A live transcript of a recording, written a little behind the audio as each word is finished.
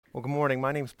Well, good morning.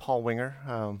 My name's Paul Winger.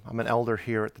 I'm an elder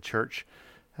here at the church,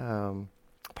 part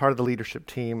of the leadership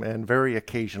team, and very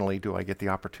occasionally do I get the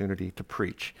opportunity to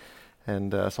preach.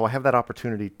 And so I have that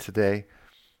opportunity today.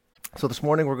 So this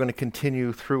morning we're going to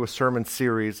continue through a sermon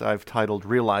series I've titled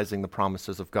Realizing the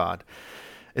Promises of God.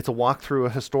 It's a walk through a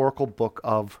historical book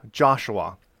of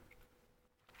Joshua.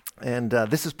 And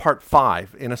this is part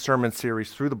 5 in a sermon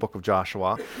series through the book of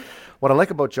Joshua. What I like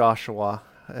about Joshua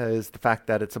is the fact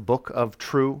that it's a book of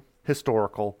true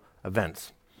historical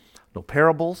events. No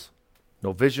parables,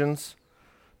 no visions,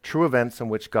 true events in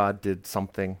which God did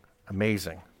something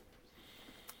amazing.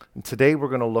 And today we're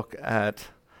going to look at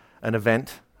an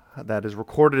event that is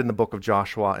recorded in the book of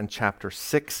Joshua in chapter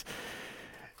 6.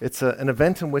 It's an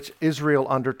event in which Israel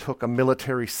undertook a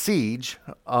military siege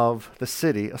of the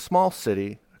city, a small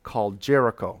city called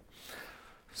Jericho.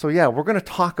 So we're going to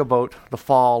talk about the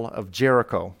fall of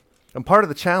Jericho. And part of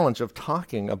the challenge of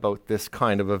talking about this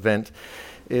kind of event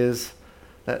is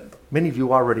that many of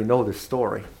you already know this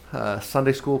story.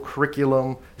 Sunday school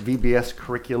curriculum, VBS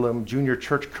curriculum, junior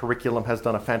church curriculum has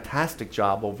done a fantastic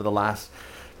job over the last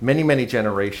many, many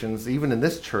generations, even in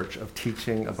this church, of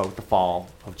teaching about the fall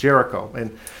of Jericho.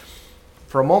 And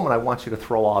for a moment, I want you to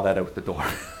throw all that out the door.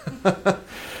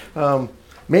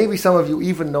 Maybe some of you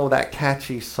even know that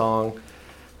catchy song,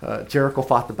 Jericho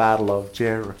fought the battle of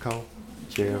Jericho.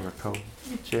 Jericho,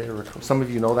 Jericho. Some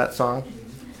of you know that song.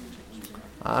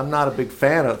 I'm not a big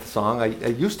fan of the song. I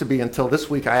used to be until this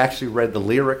week. I actually read the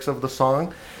lyrics of the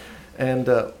song. And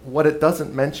what it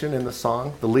doesn't mention in the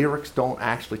song, the lyrics don't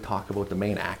actually talk about the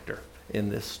main actor in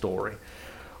this story.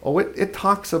 It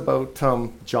talks about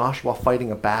Joshua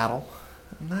fighting a battle.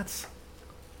 And that's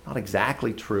not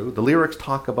exactly true. The lyrics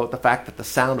talk about the fact that the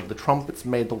sound of the trumpets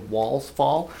made the walls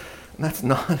fall. And that's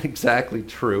not exactly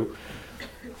true.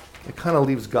 It kind of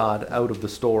leaves God out of the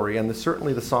story, and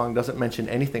certainly the song doesn't mention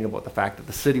anything about the fact that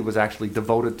the city was actually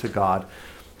devoted to God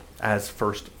as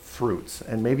first fruits.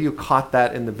 And maybe you caught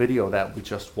that in the video that we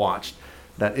just watched,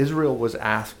 that Israel was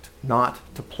asked not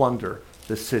to plunder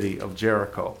the city of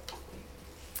Jericho.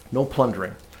 No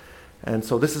plundering. And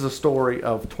so this is a story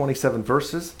of 27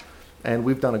 verses, and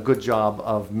we've done a good job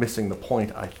of missing the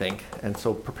point, I think. And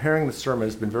so preparing the sermon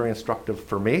has been very instructive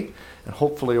for me, and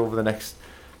hopefully over the next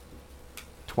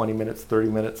 20 minutes, 30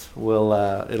 minutes,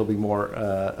 it'll be more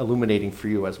illuminating for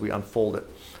you as we unfold it.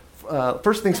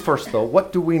 First things first, though,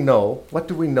 what do we know? What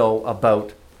do we know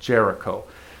about Jericho?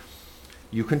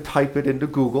 You can type it into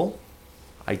Google.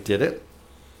 I did it.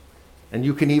 And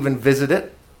you can even visit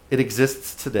it. It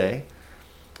exists today,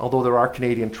 although there are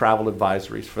Canadian travel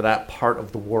advisories for that part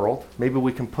of the world. Maybe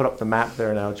we can put up the map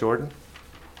there now, Jordan.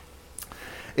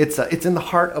 It's in the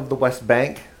heart of the West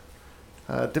Bank.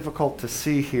 Difficult to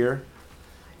see here.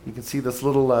 You can see this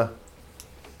little,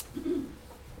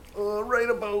 right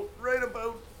about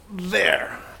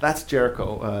there. That's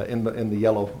Jericho in the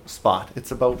yellow spot.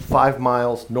 It's about 5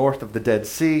 miles north of the Dead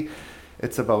Sea.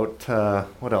 It's about,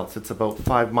 It's about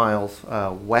 5 miles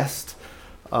west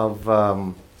of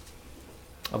the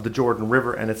Jordan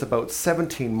River, and it's about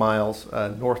 17 miles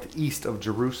northeast of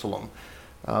Jerusalem.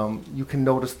 You can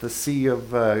notice the Sea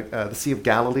of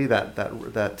Galilee,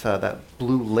 that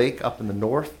blue lake up in the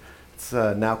north. It's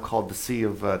now called the Sea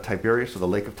of Tiberias, or the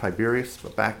Lake of Tiberias,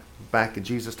 but back in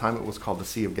Jesus' time it was called the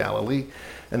Sea of Galilee.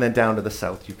 And then down to the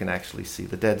south you can actually see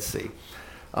the Dead Sea.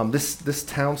 This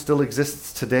town still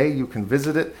exists today. You can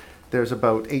visit it. There's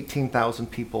about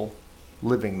 18,000 people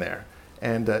living there.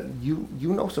 And you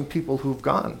know some people who've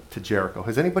gone to Jericho.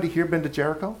 Has anybody here been to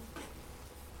Jericho?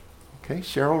 Okay,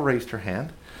 Cheryl raised her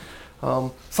hand.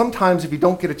 Sometimes if you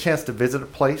don't get a chance to visit a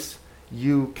place,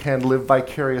 you can live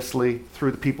vicariously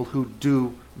through the people who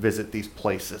do visit these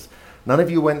places. None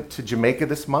of you went to Jamaica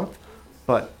this month,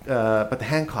 but the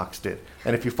Hancocks did.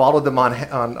 And if you followed them on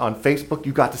Facebook,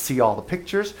 you got to see all the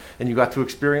pictures, and you got to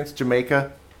experience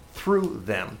Jamaica through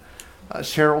them.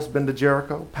 Cheryl's been to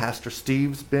Jericho. Pastor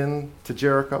Steve's been to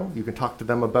Jericho. You can talk to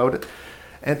them about it.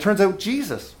 And it turns out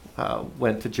Jesus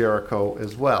went to Jericho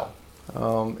as well.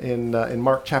 In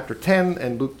Mark chapter 10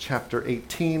 and Luke chapter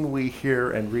 18, we hear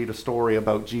and read a story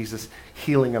about Jesus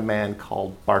healing a man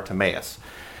called Bartimaeus,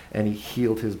 and he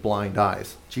healed his blind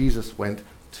eyes. Jesus went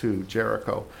to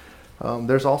Jericho.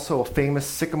 There's also a famous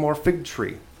sycamore fig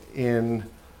tree in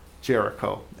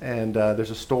Jericho, and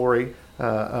there's a story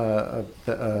in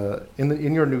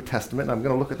your New Testament. I'm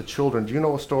going to look at the children. Do you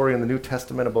know a story in the New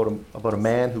Testament about a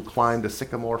man who climbed a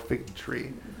sycamore fig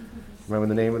tree? Remember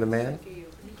the name of the man?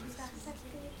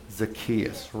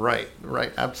 Zacchaeus. Right,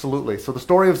 absolutely. So the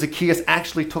story of Zacchaeus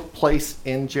actually took place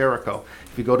in Jericho.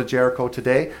 If you go to Jericho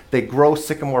today, they grow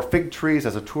sycamore fig trees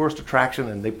as a tourist attraction,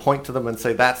 and they point to them and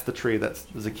say, that's the tree that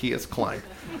Zacchaeus climbed.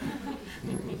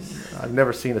 I've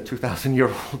never seen a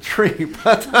 2,000-year-old tree,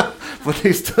 but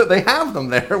they have them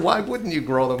there. Why wouldn't you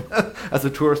grow them as a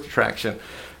tourist attraction?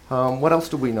 What else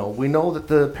do we know? We know that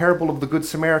the parable of the Good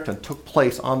Samaritan took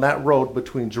place on that road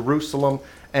between Jerusalem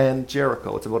and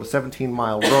Jericho. It's about a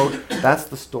 17-mile road. That's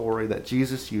the story that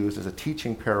Jesus used as a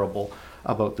teaching parable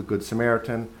about the Good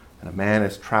Samaritan. And a man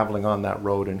is traveling on that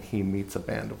road and he meets a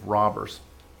band of robbers.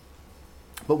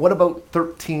 But what about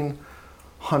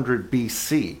 1300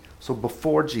 BC? So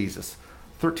before Jesus,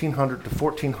 1300 to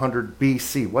 1400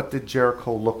 BC, what did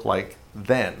Jericho look like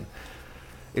then?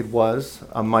 It was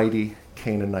a mighty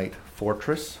Canaanite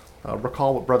fortress.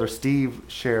 Recall what Brother Steve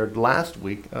shared last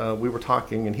week. We were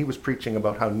talking, and he was preaching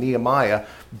about how Nehemiah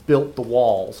built the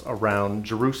walls around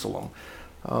Jerusalem.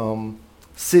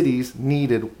 Cities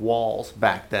needed walls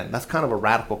back then. That's kind of a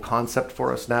radical concept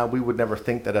for us now. We would never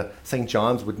think that St.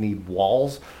 John's would need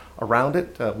walls around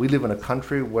it. We live in a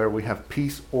country where we have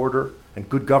peace, order, and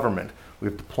good government. We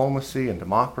have diplomacy and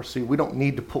democracy. We don't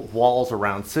need to put walls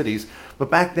around cities. But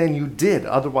back then you did.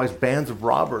 Otherwise, bands of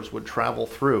robbers would travel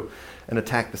through and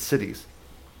attack the cities.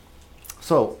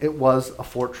 So it was a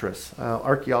fortress.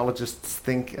 Archaeologists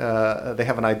think they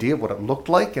have an idea of what it looked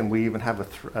like, and we even have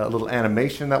a little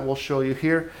animation that we'll show you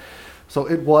here. So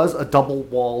it was a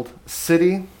double-walled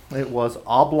city. It was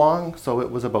oblong, so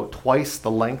it was about twice the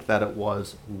length that it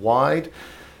was wide.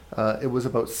 It was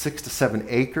about 6 to 7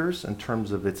 acres in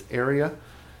terms of its area.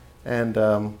 And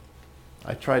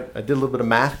I did a little bit of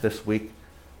math this week.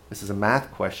 This is a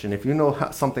math question. If you know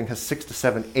how something has 6 to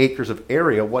 7 acres of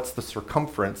area, what's the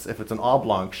circumference if it's an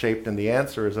oblong shaped? And the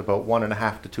answer is about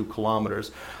 1.5 to 2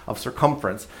 kilometers of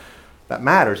circumference. That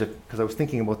matters because I was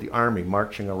thinking about the army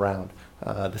marching around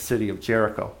the city of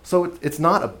Jericho. So it's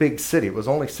not a big city. It was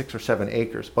only 6 or 7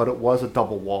 acres, but it was a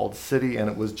double-walled city, and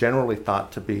it was generally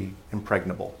thought to be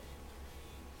impregnable.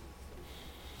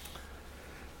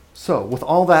 So with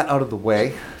all that out of the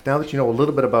way, now that you know a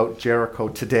little bit about Jericho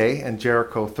today and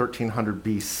Jericho 1300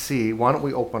 BC, why don't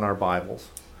we open our Bibles?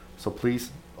 So please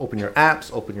open your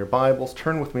apps, open your Bibles,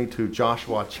 turn with me to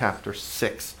Joshua chapter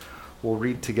 6. We'll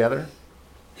read together.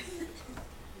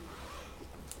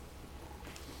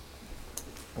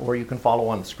 Or you can follow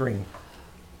on the screen.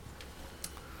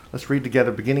 Let's read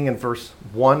together beginning in verse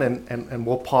 1, and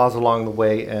we'll pause along the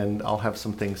way, and I'll have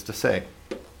some things to say.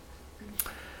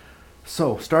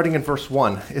 So, starting in verse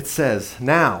 1, it says,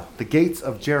 "Now the gates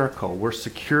of Jericho were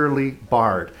securely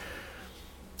barred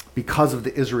because of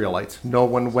the Israelites. No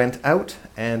one went out,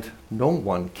 and no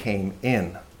one came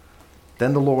in.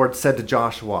 Then the Lord said to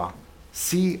Joshua,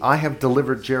 'See, I have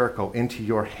delivered Jericho into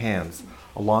your hands,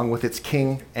 along with its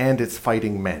king and its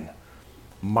fighting men.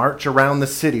 March around the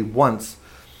city once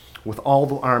with all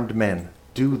the armed men.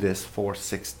 Do this for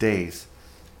 6 days.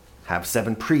 Have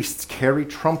 7 priests carry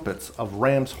trumpets of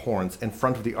ram's horns in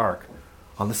front of the ark.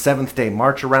 On the 7th day,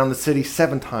 march around the city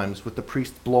 7 times with the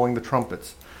priests blowing the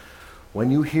trumpets.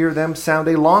 When you hear them sound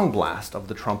a long blast of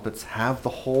the trumpets, have the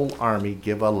whole army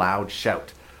give a loud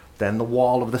shout. Then the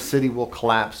wall of the city will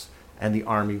collapse and the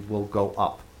army will go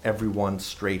up, everyone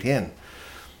straight in.'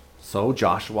 So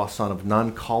Joshua son of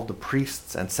Nun called the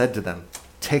priests and said to them,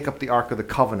 'Take up the ark of the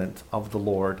covenant of the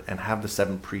Lord and have the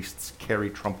 7 priests carry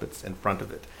trumpets in front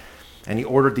of it.' And he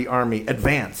ordered the army,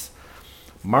 'Advance,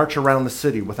 march around the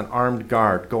city with an armed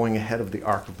guard going ahead of the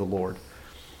ark of the Lord.'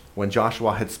 When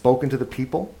Joshua had spoken to the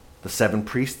people, the 7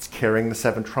 priests carrying the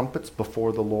 7 trumpets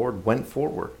before the Lord went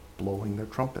forward, blowing their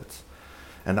trumpets.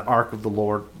 And the ark of the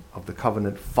Lord of the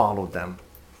covenant followed them.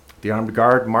 The armed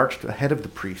guard marched ahead of the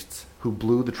priests, who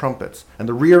blew the trumpets, and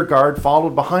the rear guard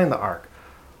followed behind the ark.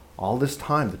 All this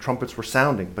time the trumpets were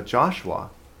sounding, but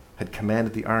Joshua had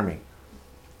commanded the army,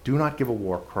 'Do not give a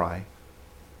war cry.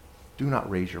 Do not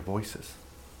raise your voices.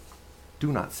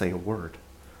 Do not say a word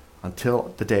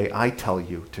until the day I tell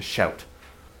you to shout.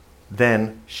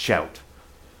 Then shout.'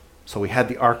 So we had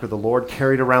the ark of the Lord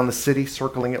carried around the city,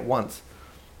 circling it once.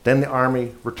 Then the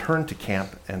army returned to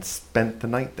camp and spent the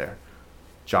night there.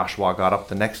 Joshua got up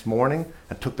the next morning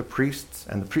and took the priests,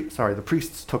 and the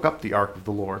priests took up the ark of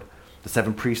the Lord. The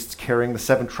 7 priests carrying the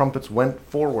 7 trumpets went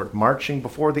forward, marching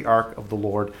before the ark of the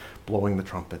Lord, blowing the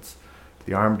trumpets.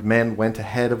 The armed men went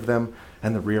ahead of them,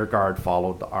 and the rear guard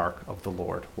followed the ark of the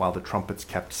Lord, while the trumpets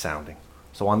kept sounding.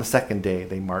 So on the 2nd day,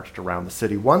 they marched around the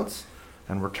city once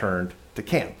and returned to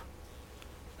camp.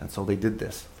 And so they did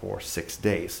this for 6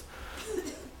 days.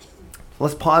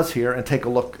 Let's pause here and take a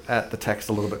look at the text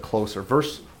a little bit closer.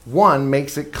 Verse One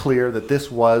makes it clear that this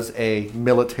was a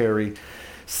military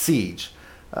siege.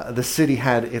 The city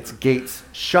had its gates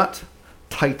shut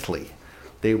tightly.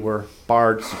 They were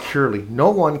barred securely.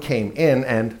 No one came in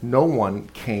and no one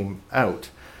came out.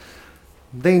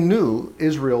 They knew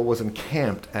Israel was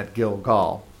encamped at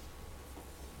Gilgal.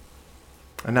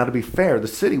 And now, to be fair, the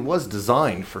city was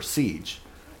designed for siege.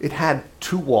 It had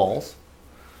 2 walls,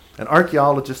 and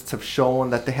archaeologists have shown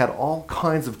that they had all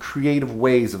kinds of creative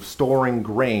ways of storing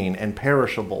grain and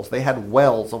perishables. They had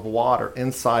wells of water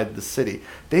inside the city.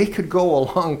 They could go a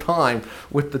long time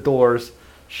with the doors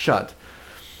shut.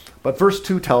 But verse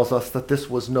 2 tells us that this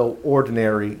was no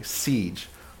ordinary siege.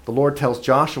 The Lord tells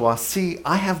Joshua, "See,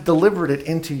 I have delivered it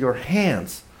into your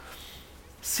hands."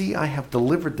 See, I have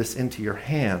delivered this into your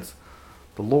hands.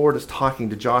 The Lord is talking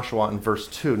to Joshua in verse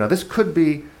 2. Now, this could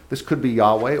be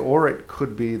Yahweh, or it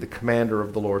could be the commander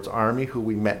of the Lord's army, who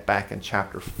we met back in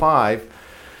chapter 5,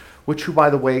 who, by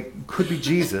the way, could be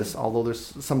Jesus, although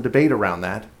there's some debate around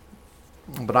that.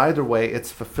 But either way,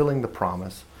 it's fulfilling the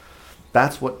promise.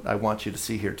 That's what I want you to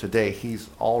see here today. He's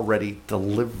already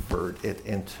delivered it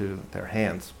into their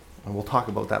hands. And we'll talk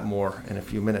about that more in a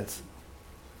few minutes.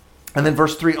 And then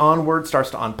verse 3 onward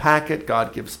starts to unpack it.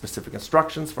 God gives specific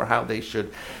instructions for how they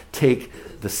should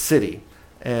take the city.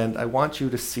 And I want you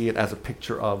to see it as a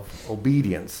picture of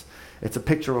obedience. It's a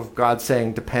picture of God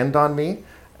saying, depend on me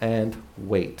and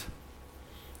wait.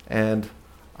 And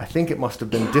I think it must have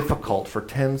been difficult for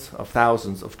tens of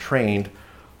thousands of trained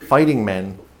fighting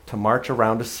men to march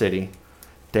around a city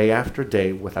day after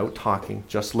day without talking,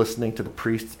 just listening to the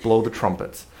priests blow the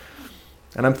trumpets.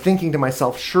 And I'm thinking to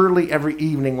myself, surely every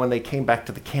evening when they came back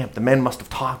to the camp, the men must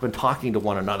have been talking to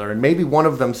one another. And maybe one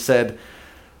of them said,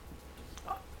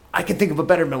 I can think of a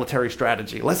better military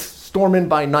strategy. Let's storm in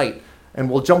by night and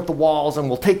we'll jump the walls and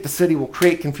we'll take the city, we'll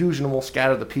create confusion and we'll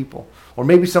scatter the people. Or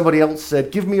maybe somebody else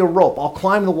said, give me a rope. I'll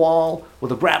climb the wall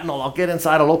with a grapnel. I'll get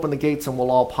inside, I'll open the gates and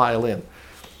we'll all pile in.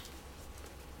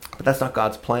 But that's not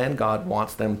God's plan. God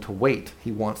wants them to wait.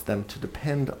 He wants them to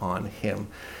depend on him.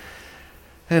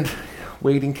 And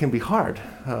waiting can be hard.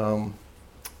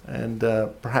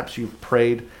 Perhaps you've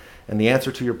prayed, and the answer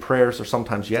to your prayers are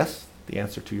sometimes yes. The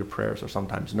answer to your prayers are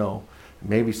sometimes no.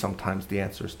 Maybe sometimes the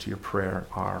answers to your prayer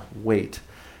are wait,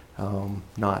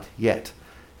 not yet.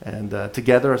 And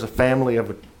together as a family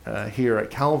here at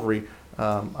Calvary,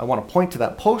 I want to point to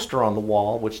that poster on the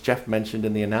wall, which Jeff mentioned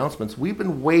in the announcements. We've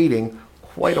been waiting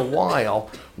quite a while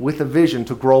with a vision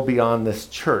to grow beyond this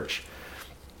church.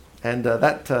 And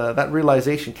that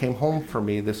realization came home for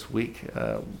me this week.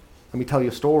 Let me tell you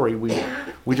a story.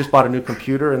 We just bought a new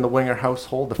computer in the Winger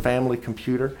household, the family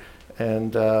computer,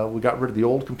 and we got rid of the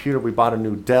old computer. We bought a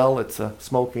new Dell. It's a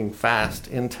smoking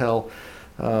fast Intel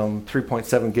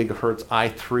 3.7 gigahertz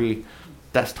i3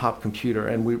 desktop computer,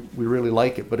 and we really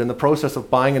like it. But in the process of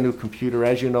buying a new computer,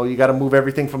 as you know, you got to move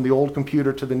everything from the old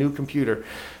computer to the new computer,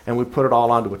 and we put it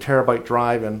all onto a terabyte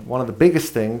drive. And one of the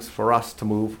biggest things for us to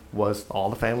move was all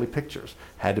the family pictures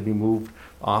had to be moved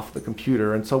off the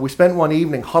computer. And so we spent one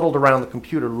evening huddled around the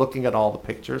computer looking at all the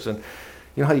pictures. And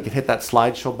you know how you can hit that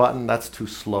slideshow button? That's too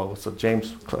slow. So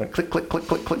James click, click, click, click,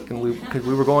 click, and because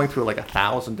we were going through like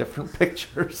 1,000 different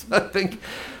pictures, I think.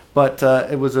 But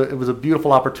it was a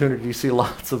beautiful opportunity to see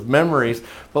lots of memories.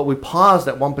 But we paused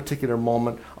at one particular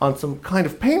moment on some kind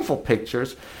of painful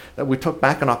pictures that we took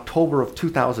back in October of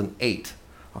 2008.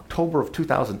 October of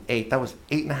 2008, that was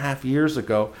 8.5 years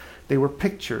ago. They were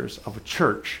pictures of a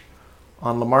church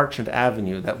on Lamarchant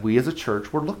Avenue that we as a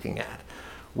church were looking at.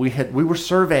 We were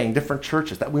surveying different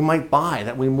churches that we might buy,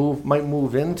 that we might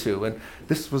move into. And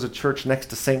this was a church next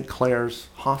to St. Clair's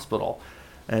Hospital.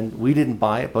 And we didn't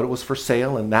buy it, but it was for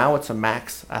sale, and now it's a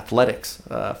Max Athletics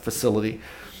facility.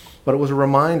 But it was a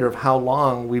reminder of how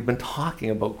long we've been talking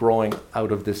about growing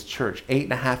out of this church.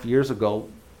 8.5 years ago,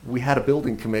 we had a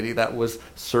building committee that was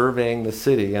surveying the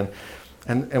city, and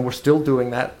we're still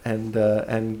doing that,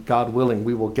 and God willing,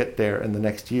 we will get there in the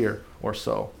next year or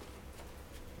so.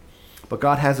 But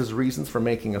God has his reasons for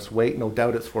making us wait. No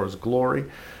doubt it's for his glory.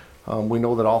 We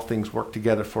know that all things work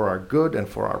together for our good and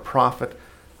for our profit.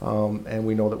 And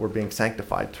we know that we're being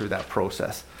sanctified through that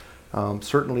process.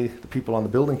 Certainly the people on the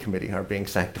building committee are being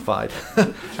sanctified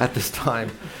at this time.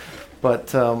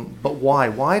 But why?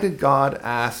 Why did God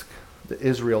ask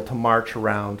Israel to march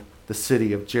around the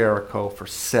city of Jericho for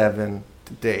 7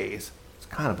 days? It's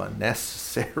kind of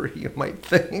unnecessary, you might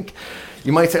think.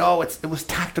 You might say, oh, it was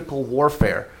tactical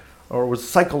warfare, or it was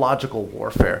psychological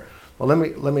warfare. Well,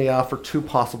 let me offer 2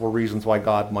 possible reasons why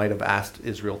God might have asked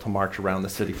Israel to march around the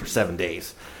city for 7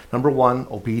 days. Number 1,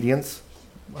 obedience.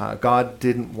 God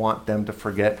didn't want them to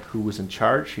forget who was in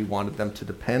charge. He wanted them to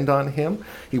depend on him.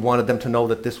 He wanted them to know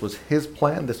that this was his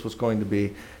plan. This was going to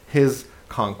be his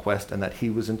conquest, and that he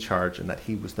was in charge, and that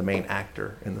he was the main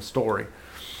actor in the story.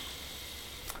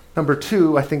 Number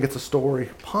two, I think it's a story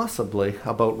possibly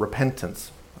about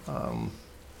repentance.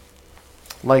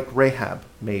 Like Rahab,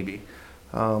 maybe.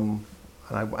 And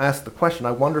I asked the question,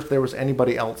 I wonder if there was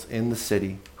anybody else in the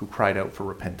city who cried out for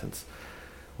repentance.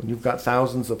 When you've got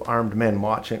thousands of armed men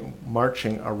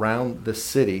marching around the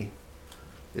city,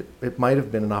 it might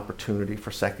have been an opportunity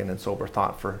for second and sober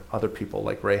thought for other people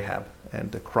like Rahab,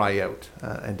 and to cry out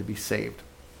and to be saved.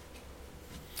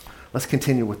 Let's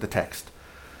continue with the text.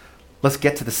 Let's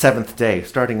get to the seventh day,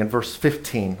 starting in verse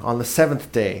 15. On the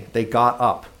seventh day, they got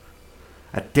up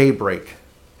at daybreak,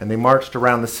 and they marched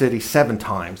around the city 7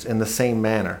 times in the same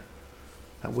manner.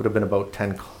 That would have been about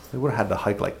 10. They would have had to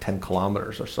hike like 10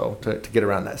 kilometers or so to get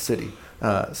around that city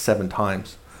 7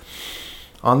 times.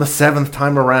 On the 7th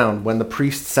time around, when the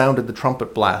priest sounded the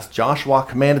trumpet blast, Joshua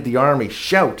commanded the army,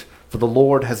 "Shout, for the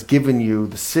Lord has given you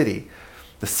the city.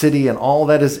 The city and all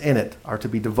that is in it are to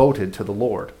be devoted to the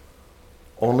Lord.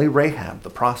 Only Rahab the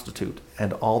prostitute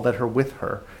and all that are with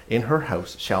her in her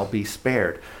house shall be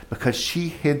spared, because she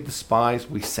hid the spies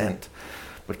we sent.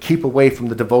 But keep away from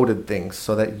the devoted things,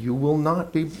 so that you will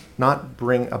not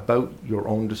bring about your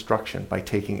own destruction by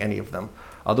taking any of them.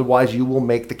 Otherwise you will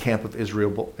make the camp of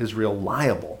Israel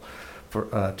liable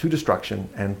to destruction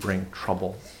and bring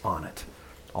trouble on it.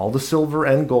 All the silver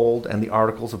and gold and the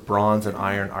articles of bronze and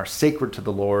iron are sacred to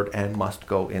the Lord and must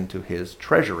go into his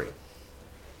treasury."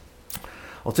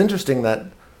 Well, it's interesting that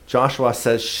Joshua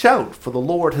says, "Shout, for the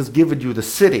Lord has given you the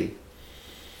city."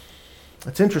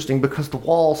 It's interesting because the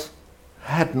walls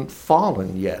hadn't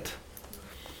fallen yet.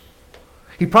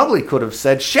 He probably could have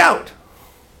said, "Shout,"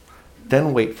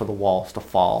 then wait for the walls to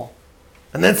fall,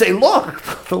 and then say, "Look,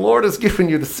 the Lord has given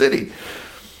you the city."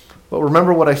 But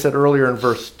remember what I said earlier in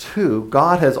verse 2,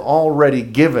 God has already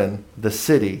given the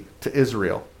city to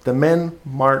Israel. The men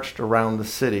marched around the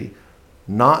city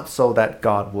not so that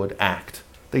God would act.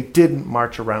 They didn't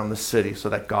march around the city so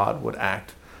that God would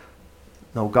act.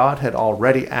 No, God had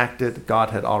already acted.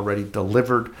 God had already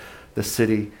delivered the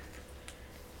city.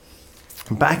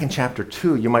 Back in chapter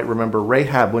 2, you might remember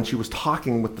Rahab, when she was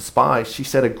talking with the spies, she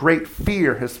said, "A great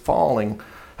fear has fallen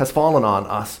on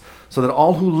us, so that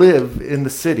all who live in the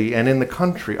city and in the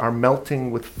country are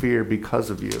melting with fear because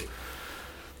of you."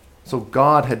 So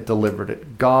God had delivered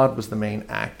it. God was the main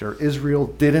actor. Israel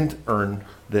didn't earn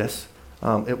this.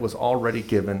 It was already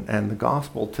given, and the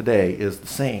gospel today is the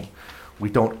same. We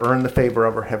don't earn the favor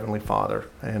of our Heavenly Father,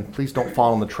 and please don't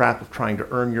fall in the trap of trying to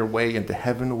earn your way into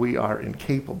heaven. We are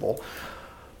incapable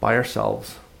by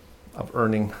ourselves of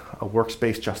earning a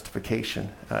works-based justification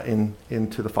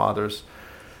into the Father's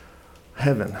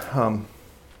heaven. And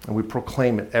we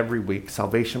proclaim it every week,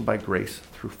 salvation by grace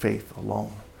through faith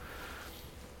alone.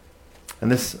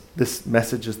 And this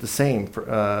message is the same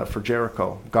for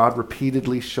Jericho. God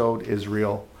repeatedly showed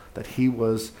Israel that he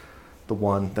was the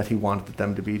one that he wanted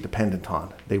them to be dependent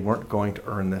on. They weren't going to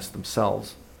earn this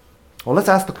themselves. Well, let's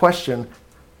ask the question,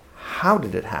 how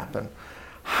did it happen?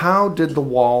 How did the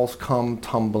walls come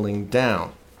tumbling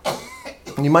down?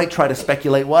 And you might try to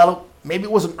speculate, well, maybe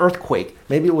it was an earthquake.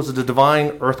 Maybe it was a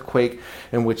divine earthquake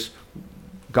in which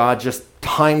God just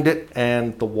timed it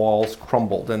and the walls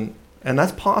crumbled. And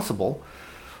that's possible.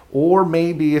 Or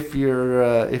maybe if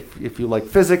you like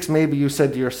physics, maybe you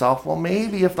said to yourself, well,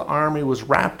 maybe if the army was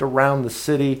wrapped around the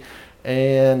city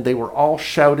and they were all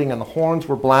shouting and the horns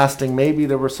were blasting, maybe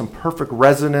there was some perfect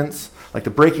resonance, like the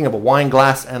breaking of a wine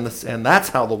glass, and that's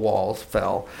how the walls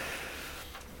fell.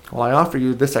 Well, I offer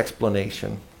you this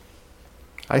explanation.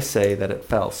 I say that it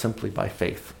fell simply by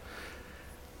faith.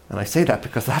 And I say that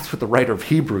because that's what the writer of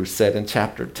Hebrews said in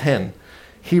chapter 10.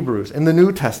 Hebrews, in the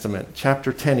New Testament,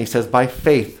 chapter 10, he says, by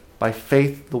faith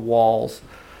the walls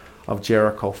of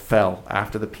Jericho fell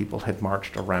after the people had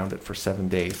marched around it for 7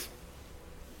 days.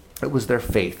 It was their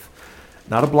faith.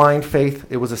 Not a blind faith,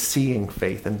 it was a seeing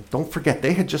faith. And don't forget,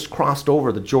 they had just crossed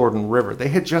over the Jordan River. They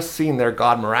had just seen their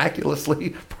God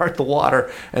miraculously part the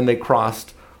water, and they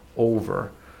crossed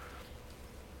over.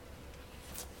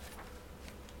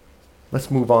 Let's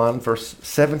move on. Verse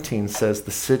 17 says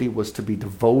the city was to be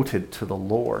devoted to the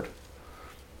Lord.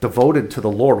 Devoted to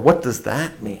the Lord. What does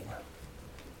that mean?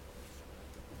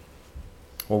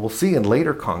 Well, we'll see in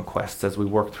later conquests as we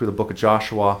work through the book of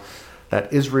Joshua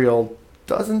that Israel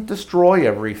doesn't destroy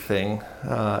everything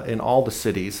in all the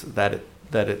cities that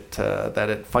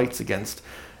it fights against,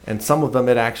 and some of them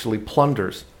it actually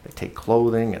plunders. They take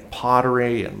clothing and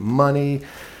pottery and money,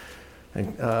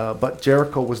 but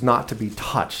Jericho was not to be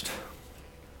touched.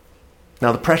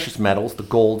 Now the precious metals, the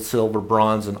gold, silver,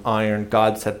 bronze, and iron,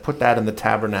 God said, put that in the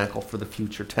tabernacle for the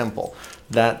future temple.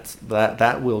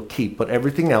 That will keep, but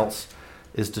everything else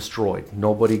is destroyed.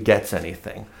 Nobody gets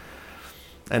anything.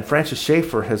 And Francis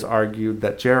Schaeffer has argued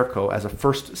that Jericho, as a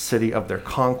first city of their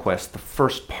conquest, the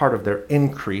first part of their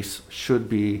increase should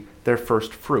be their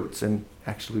first fruits. And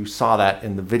actually we saw that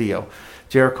in the video.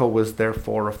 Jericho was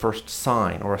therefore a first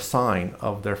sign, or a sign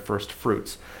of their first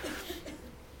fruits.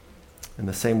 In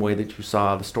the same way that you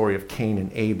saw the story of Cain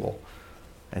and Abel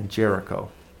and Jericho.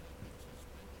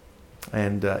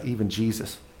 And even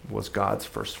Jesus was God's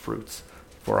first fruits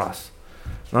for us.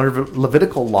 And under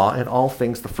Levitical law, in all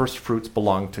things, the first fruits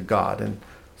belong to God. And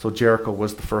so Jericho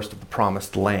was the first of the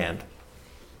promised land.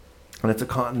 And it's a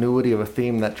continuity of a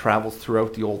theme that travels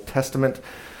throughout the Old Testament.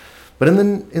 But in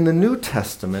the New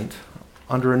Testament,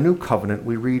 under a new covenant,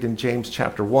 we read in James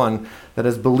chapter 1 that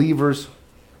as believers,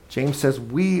 James says,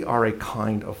 we are a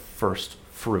kind of first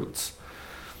fruits.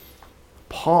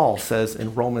 Paul says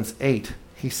in Romans 8,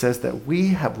 he says that we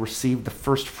have received the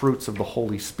first fruits of the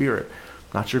Holy Spirit.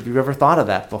 Not sure if you've ever thought of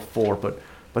that before, but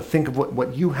think of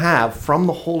what you have from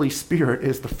the Holy Spirit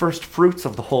is the first fruits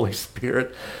of the Holy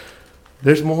Spirit.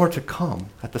 There's more to come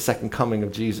at the second coming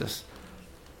of Jesus.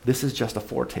 This is just a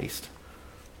foretaste.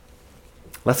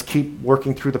 Let's keep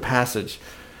working through the passage.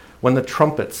 When the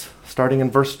trumpets, starting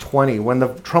in verse 20, when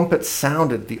the trumpet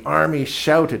sounded, the army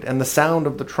shouted, and the sound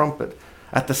of the trumpet,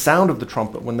 at the sound of the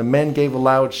trumpet, when the men gave a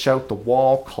loud shout, the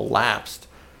wall collapsed.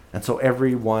 And so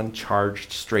everyone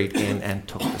charged straight in and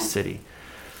took the city.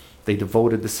 They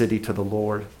devoted the city to the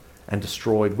Lord and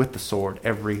destroyed with the sword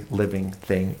every living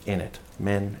thing in it,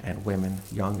 men and women,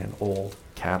 young and old,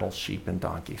 cattle, sheep, and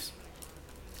donkeys.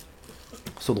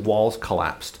 So the walls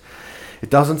collapsed. It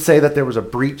doesn't say that there was a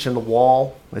breach in the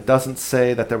wall. It doesn't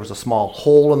say that there was a small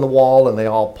hole in the wall and they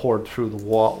all poured through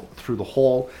the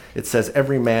hole. It says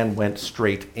every man went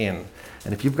straight in.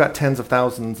 And if you've got tens of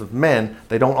thousands of men,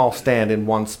 they don't all stand in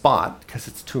one spot because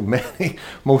it's too many.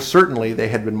 Most certainly they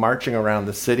had been marching around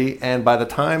the city, and by the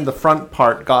time the front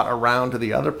part got around to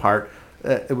the other part,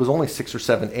 it was only 6 or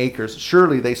 7 acres.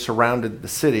 Surely they surrounded the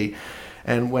city.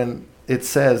 And when it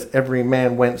says every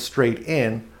man went straight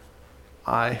in,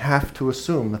 I have to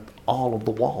assume that all of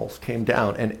the walls came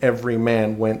down and every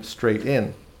man went straight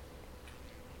in.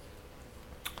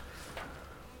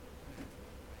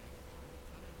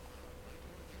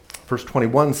 Verse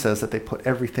 21 says that they put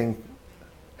everything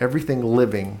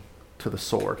living to the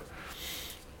sword,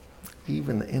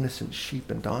 even the innocent sheep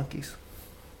and donkeys.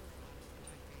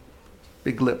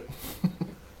 Big lip.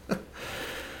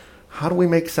 How do we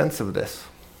make sense of this?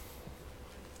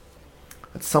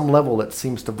 At some level, it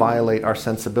seems to violate our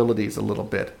sensibilities a little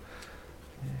bit.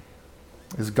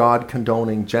 Is God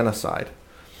condoning genocide?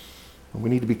 We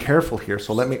need to be careful here,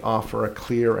 so let me offer a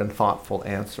clear and thoughtful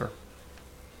answer.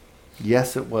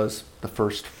 Yes, it was the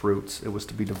first fruits. It was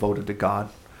to be devoted to God.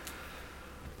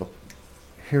 But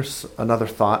here's another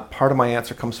thought. Part of my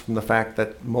answer comes from the fact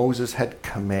that Moses had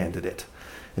commanded it.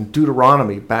 In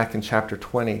Deuteronomy, back in chapter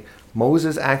 20,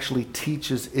 Moses actually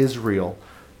teaches Israel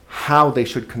how they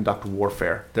should conduct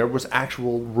warfare. There was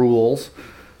actual rules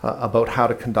about how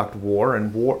to conduct war,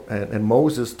 and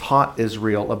Moses taught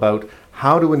Israel about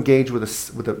how to engage with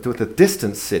a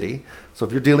distant city. So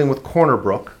if you're dealing with Corner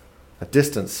Brook, a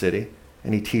distant city,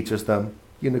 and he teaches them,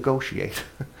 you negotiate.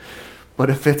 But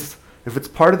if it's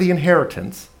part of the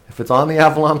inheritance, if it's on the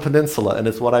Avalon Peninsula and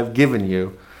it's what I've given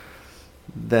you,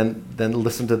 then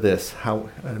listen to this.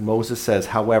 And Moses says,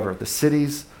 however, the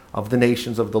cities of the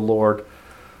nations of the Lord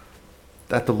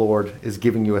that the Lord is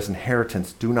giving you as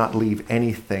inheritance, do not leave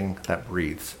anything that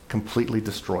breathes. Completely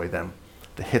destroy them.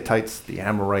 The Hittites, the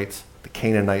Amorites, the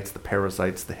Canaanites, the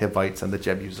Perizzites, the Hivites, and the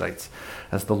Jebusites,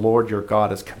 as the Lord your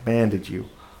God has commanded you.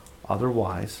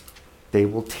 Otherwise, they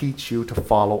will teach you to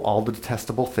follow all the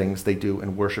detestable things they do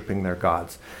in worshiping their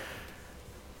gods.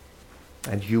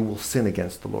 And you will sin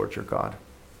against the Lord your God.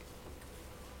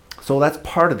 So that's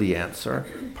part of the answer.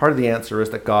 Part of the answer is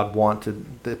that God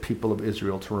wanted the people of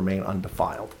Israel to remain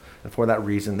undefiled. And for that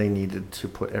reason, they needed to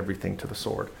put everything to the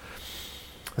sword.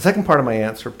 The second part of my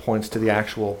answer points to the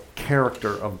actual character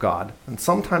of God. And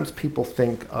sometimes people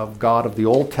think of God of the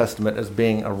Old Testament as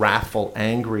being a wrathful,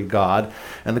 angry God,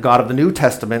 and the God of the New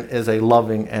Testament is a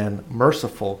loving and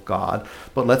merciful God.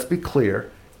 But let's be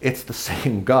clear, it's the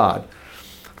same God.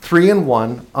 3 in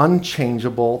 1,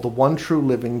 unchangeable, the one true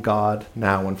living God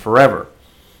now and forever.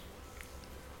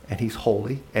 And he's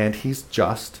holy and he's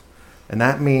just, and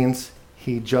that means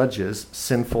he judges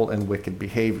sinful and wicked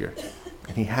behavior.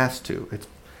 And he has to.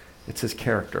 It's his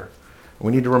character.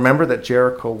 We need to remember that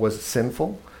Jericho was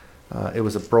sinful. It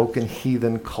was a broken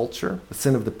heathen culture. The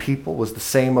sin of the people was the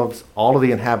same as all of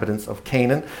the inhabitants of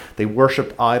Canaan. They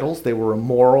worshipped idols. They were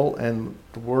immoral, and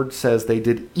the word says they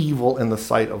did evil in the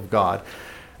sight of God.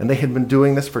 And they had been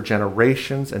doing this for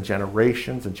generations and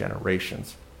generations and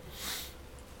generations.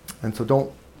 And so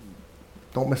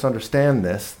don't misunderstand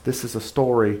this. This is a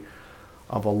story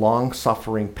of a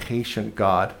long-suffering, patient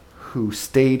God who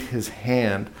stayed his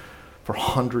hand for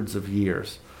hundreds of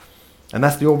years. And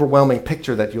that's the overwhelming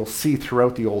picture that you'll see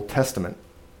throughout the Old Testament.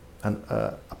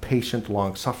 A patient,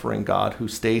 long-suffering God who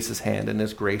stays his hand and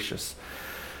is gracious.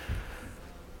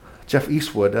 Jeff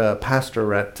Eastwood, a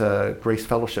pastor at Grace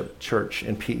Fellowship Church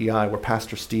in PEI, where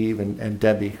Pastor Steve and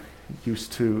Debbie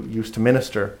used to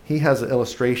minister, he has an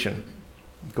illustration.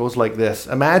 It goes like this.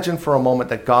 Imagine for a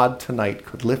moment that God tonight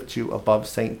could lift you above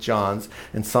St. John's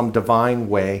in some divine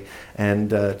way. And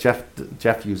Jeff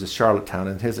uses Charlottetown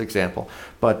in his example.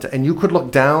 And you could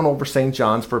look down over St.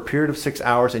 John's for a period of 6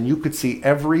 hours, and you could see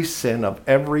every sin of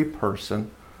every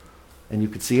person, and you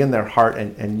could see in their heart,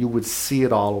 and you would see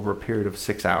it all over a period of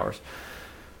 6 hours.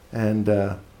 And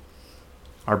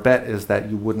our bet is that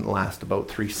you wouldn't last about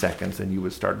 3 seconds, and you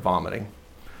would start vomiting,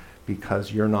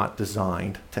 because you're not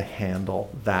designed to handle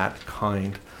that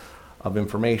kind of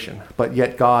information. But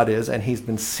yet God is, and he's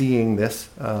been seeing this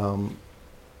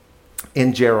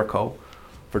in Jericho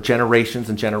for generations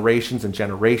and generations and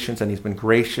generations, and he's been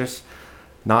gracious,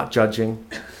 not judging.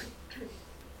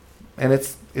 And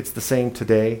it's the same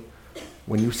today.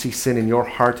 When you see sin in your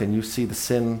heart and you see the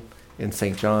sin in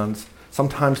St. John's,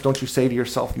 sometimes don't you say to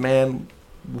yourself, man,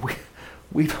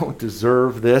 we don't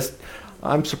deserve this.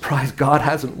 I'm surprised God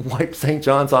hasn't wiped St.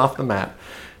 John's off the map.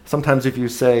 Sometimes if you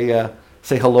say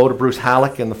hello to Bruce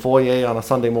Halleck in the foyer on a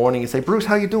Sunday morning, you say, Bruce,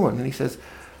 how you doing? And he says,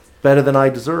 better than I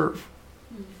deserve.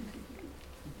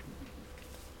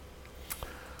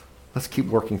 Let's keep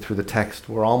working through the text.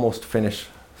 We're almost finished.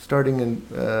 Starting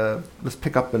in, let's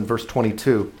pick up in verse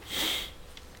 22.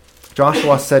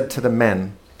 Joshua said to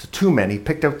two men, he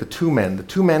picked out the two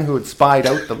men who had spied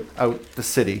out the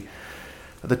city,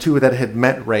 the two that had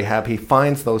met Rahab. He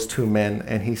finds those two men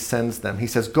and he sends them. He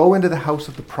says, go into the house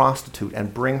of the prostitute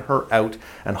and bring her out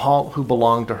and all who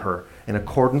belong to her in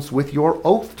accordance with your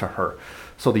oath to her.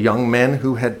 So the young men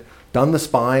who had done the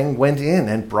spying went in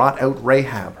and brought out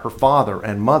Rahab, her father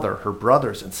and mother, her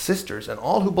brothers and sisters, and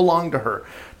all who belonged to her.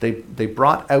 They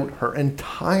brought out her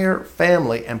entire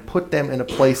family and put them in a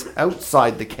place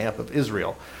outside the camp of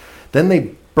Israel. Then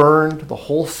they burned the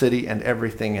whole city and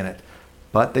everything in it.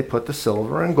 But they put the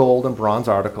silver and gold and bronze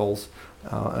articles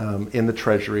in the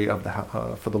treasury of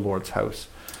for the Lord's house.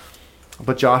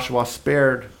 But Joshua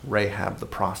spared Rahab the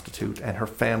prostitute and her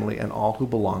family and all who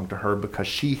belonged to her, because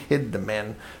she hid the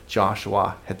men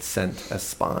Joshua had sent as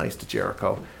spies to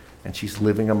Jericho, and she's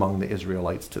living among the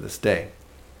Israelites to this day.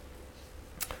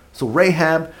 So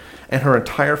Rahab and her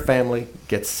entire family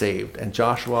get saved, and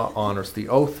Joshua honors the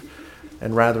oath.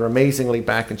 And rather amazingly,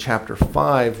 back in chapter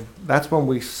 5, that's when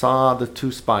we saw the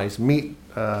two spies meet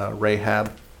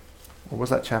Rahab. Or was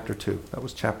that chapter 2? That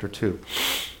was chapter 2.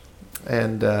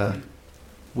 And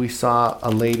we saw a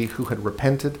lady who had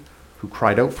repented, who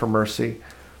cried out for mercy.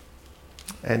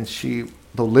 And she,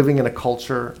 though living in a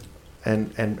culture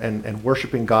and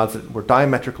worshiping gods that were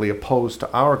diametrically opposed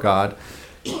to our God,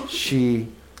 she,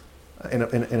 in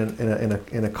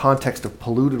a context of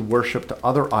polluted worship to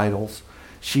other idols,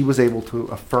 she was able to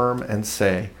affirm and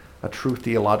say a true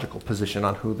theological position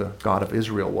on who the God of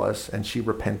Israel was, and she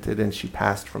repented and she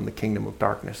passed from the kingdom of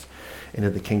darkness into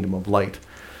the kingdom of light.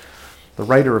 The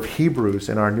writer of Hebrews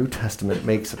in our New Testament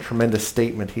makes a tremendous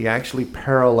statement. He actually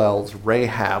parallels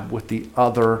Rahab with the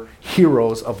other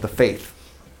heroes of the faith.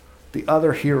 The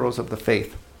other heroes of the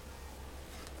faith.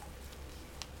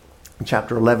 In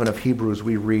chapter 11 of Hebrews,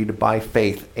 we read, by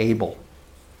faith, Abel, ...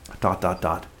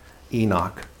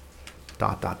 Enoch, ...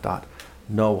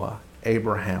 Noah,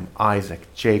 Abraham,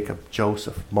 Isaac, Jacob,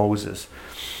 Joseph, Moses.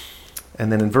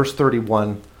 And then in verse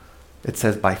 31, it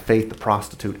says, by faith the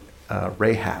prostitute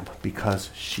Rahab,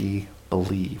 because she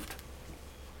believed.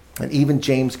 And even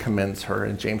James commends her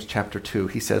in James chapter 2.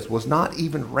 He says, was not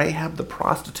even Rahab the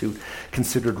prostitute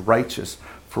considered righteous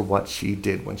for what she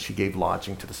did when she gave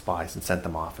lodging to the spies and sent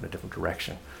them off in a different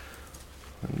direction?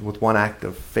 And with one act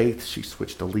of faith, she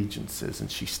switched allegiances and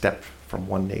she stepped from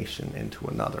one nation into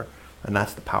another. And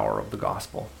that's the power of the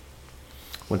gospel.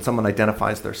 When someone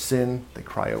identifies their sin, they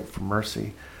cry out for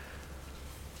mercy.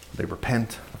 They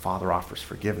repent. The Father offers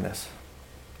forgiveness.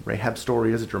 Rahab's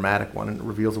story is a dramatic one, and it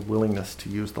reveals a willingness to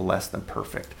use the less than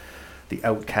perfect, the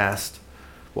outcast,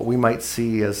 what we might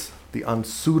see as the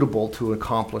unsuitable to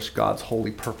accomplish God's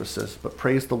holy purposes. But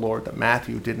praise the Lord that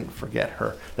Matthew didn't forget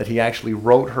her, that he actually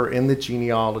wrote her in the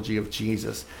genealogy of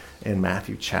Jesus in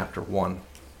Matthew chapter 1.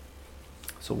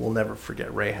 So we'll never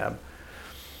forget Rahab.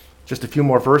 Just a few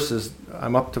more verses.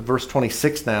 I'm up to verse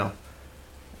 26 now.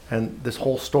 And this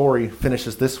whole story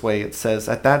finishes this way. It says,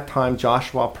 "At that time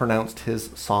Joshua pronounced his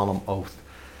solemn oath.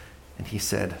 And he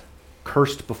said,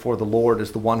 'Cursed before the Lord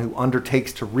is the one who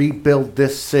undertakes to rebuild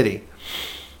this city,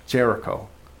 Jericho.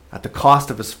 At the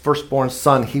cost of his firstborn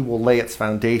son, he will lay its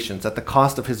foundations. At the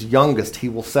cost of his youngest, he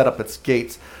will set up its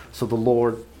gates.' So the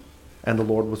Lord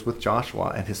was with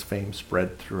Joshua, and his fame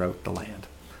spread throughout the land."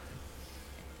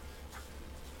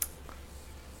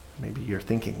 Maybe you're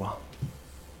thinking, well,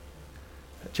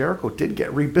 Jericho did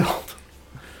get rebuilt.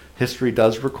 History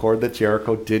does record that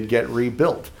Jericho did get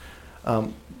rebuilt.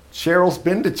 Cheryl's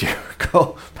been to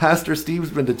Jericho. Pastor Steve's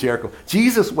been to Jericho.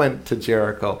 Jesus went to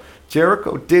Jericho.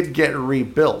 Jericho did get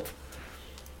rebuilt.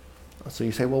 So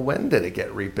you say, well, when did it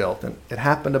get rebuilt? And it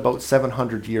happened about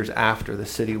 700 years after the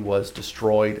city was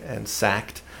destroyed and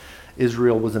sacked.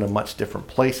 Israel was in a much different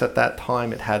place at that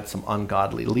time. It had some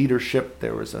ungodly leadership.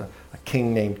 There was a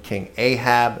king named King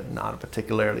Ahab, not a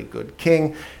particularly good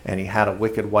king, and he had a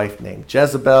wicked wife named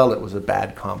Jezebel. It was a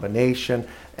bad combination.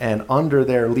 And under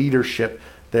their leadership,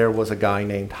 there was a guy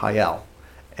named Hiel,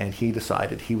 and he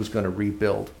decided he was going to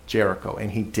rebuild Jericho,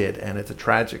 and he did, and it's a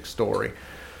tragic story.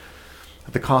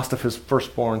 At the cost of his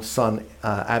firstborn son,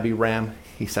 Abiram,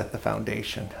 he set the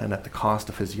foundation, and at the cost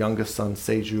of his youngest son,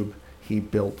 Sejub, he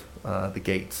built the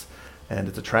gates. And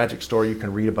it's a tragic story. You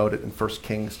can read about it in 1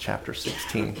 Kings chapter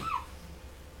 16.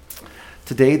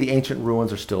 Today, the ancient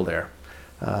ruins are still there.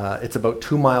 It's about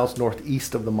 2 miles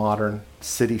northeast of the modern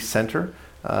city center.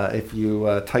 If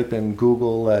you type in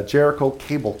Google Jericho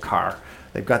cable car,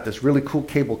 they've got this really cool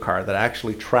cable car that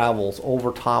actually travels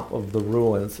over top of the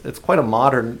ruins. It's quite a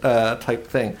modern type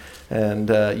thing, and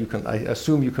I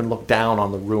assume you can look down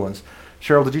on the ruins.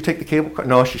 Cheryl, did you take the cable car?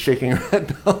 No, she's shaking her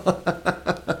head.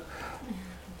 No.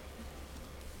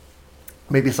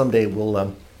 Maybe someday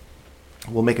we'll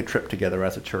make a trip together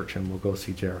as a church and we'll go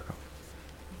see Jericho.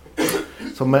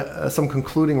 So some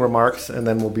concluding remarks, and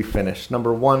then we'll be finished.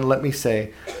 Number one, let me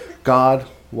say, God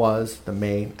was the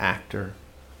main actor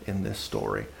in this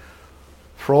story.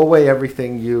 Throw away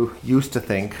everything you used to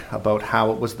think about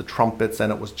how it was the trumpets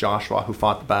and it was Joshua who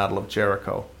fought the Battle of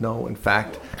Jericho. No, in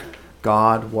fact,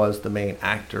 God was the main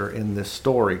actor in this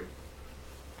story.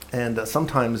 And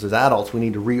sometimes as adults, we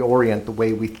need to reorient the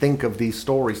way we think of these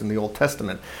stories in the Old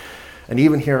Testament. And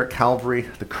even here at Calvary,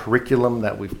 the curriculum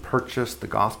that we've purchased, the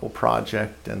Gospel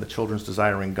Project and the Children's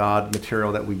Desiring God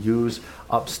material that we use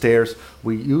upstairs,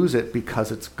 we use it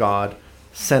because it's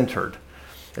God-centered.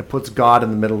 It puts God in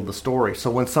the middle of the story. So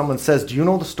when someone says, "Do you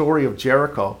know the story of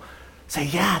Jericho?" Say,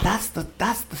 "Yeah, that's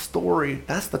the story.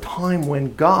 That's the time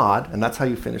when God," and that's how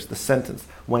you finish the sentence,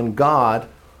 when God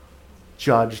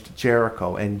judged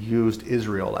Jericho and used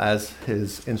Israel as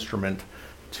his instrument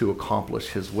to accomplish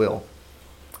his will.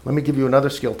 Let me give you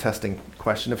another skill testing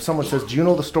question. If someone says, "Do you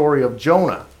know the story of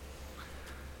Jonah?"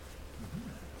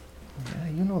 Yeah,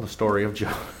 you know the story of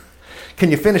Jonah.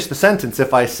 Can you finish the sentence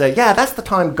if I say, "Yeah, that's the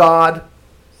time God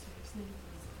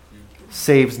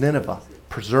saves Nineveh,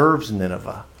 preserves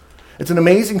Nineveh"? It's an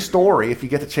amazing story if you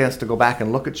get the chance to go back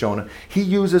and look at Jonah. He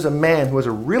uses a man who has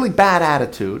a really bad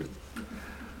attitude,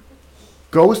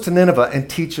 goes to Nineveh and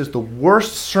teaches the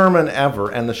worst sermon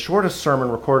ever, and the shortest sermon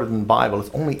recorded in the Bible.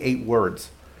 It's only 8 words,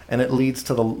 and it leads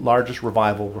to the largest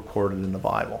revival recorded in the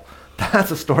Bible.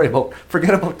 That's a story about,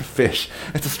 forget about the fish.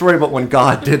 It's a story about when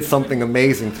God did something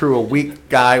amazing through a weak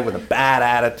guy with a bad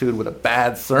attitude, with a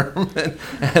bad sermon,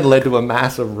 and led to a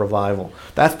massive revival.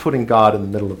 That's putting God in the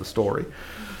middle of the story.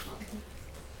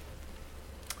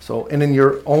 So, and in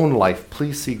your own life,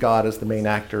 please see God as the main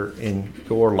actor in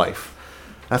your life.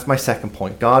 That's my second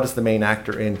point. God is the main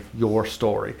actor in your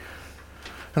story.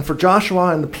 And for Joshua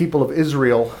and the people of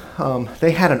Israel,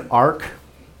 they had an ark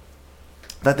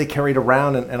that they carried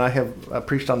around, and I have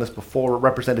preached on this before. It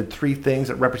represented 3 things.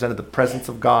 It represented the presence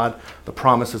of God, the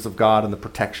promises of God, and the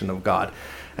protection of God.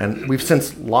 And we've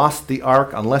since lost the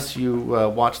ark. Unless you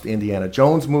watch the Indiana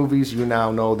Jones movies, you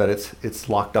now know that it's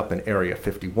locked up in Area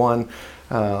 51.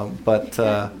 But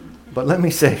let me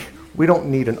say, we don't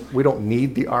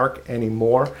need the ark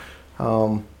anymore.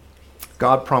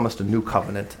 God promised a new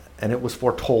covenant, and it was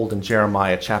foretold in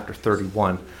Jeremiah chapter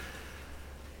 31.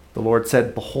 The Lord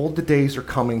said, "Behold, the days are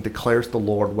coming, declares the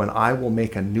Lord, when I will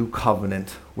make a new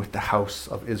covenant with the house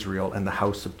of Israel and the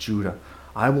house of Judah.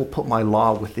 I will put my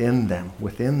law within them,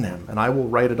 and I will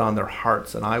write it on their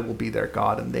hearts, and I will be their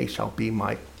God, and they shall be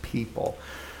my people."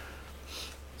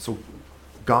 So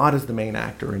God is the main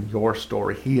actor in your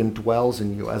story. He indwells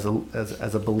in you as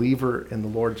a believer in the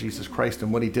Lord Jesus Christ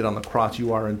and what he did on the cross.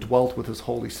 You are indwelt with his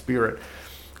Holy Spirit.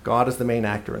 God is the main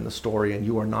actor in the story, and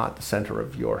you are not the center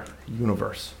of your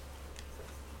universe.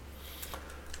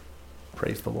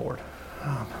 Praise the Lord.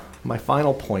 My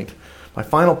final point,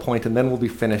 and then we'll be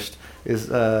finished, is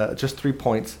just 3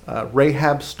 points.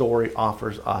 Rahab's story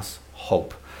offers us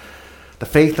hope. The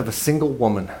faith of a single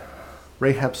woman.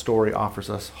 Rahab's story offers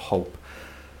us hope.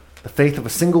 The faith of a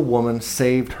single woman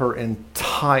saved her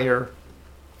entire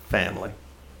family.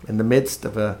 In the midst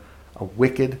of a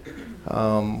wicked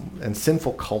and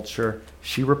sinful culture,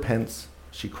 she repents,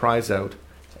 she cries out,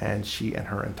 and she and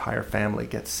her entire family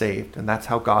get saved. And that's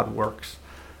how God works.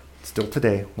 Still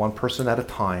today, one person at a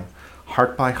time,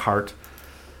 heart by heart,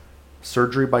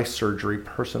 surgery by surgery,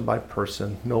 person by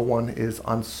person. No one is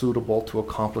unsuitable to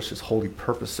accomplish his holy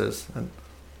purposes. And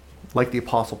like the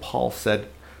Apostle Paul said,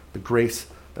 the grace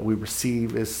that we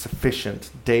receive is sufficient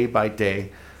day by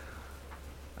day,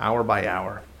 hour by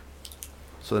hour,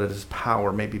 so that his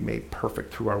power may be made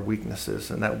perfect through our weaknesses,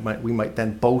 and that we might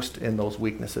then boast in those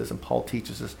weaknesses. And Paul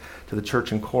teaches us to the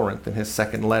church in Corinth in his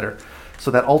second letter,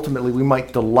 so that ultimately we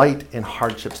might delight in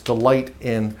hardships, delight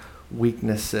in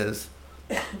weaknesses.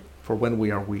 For when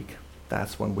we are weak,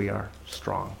 that's when we are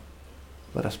strong.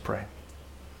 Let us pray.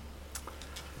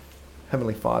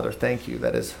 Heavenly Father, thank you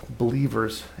that as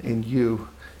believers in you,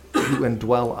 you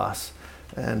indwell us,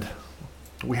 and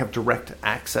we have direct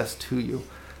access to you.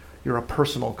 You're a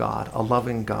personal God, a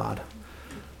loving God.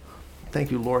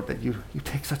 Thank you, Lord, that you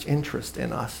take such interest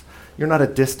in us. You're not a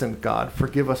distant God.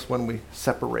 Forgive us when we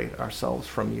separate ourselves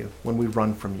from you, when we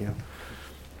run from you.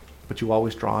 But you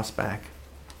always draw us back.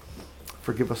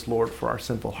 Forgive us, Lord, for our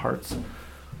sinful hearts.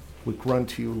 We run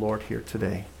to you, Lord, here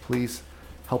today. Please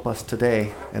help us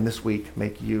today and this week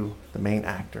make you the main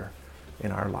actor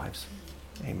in our lives.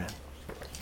 Amen.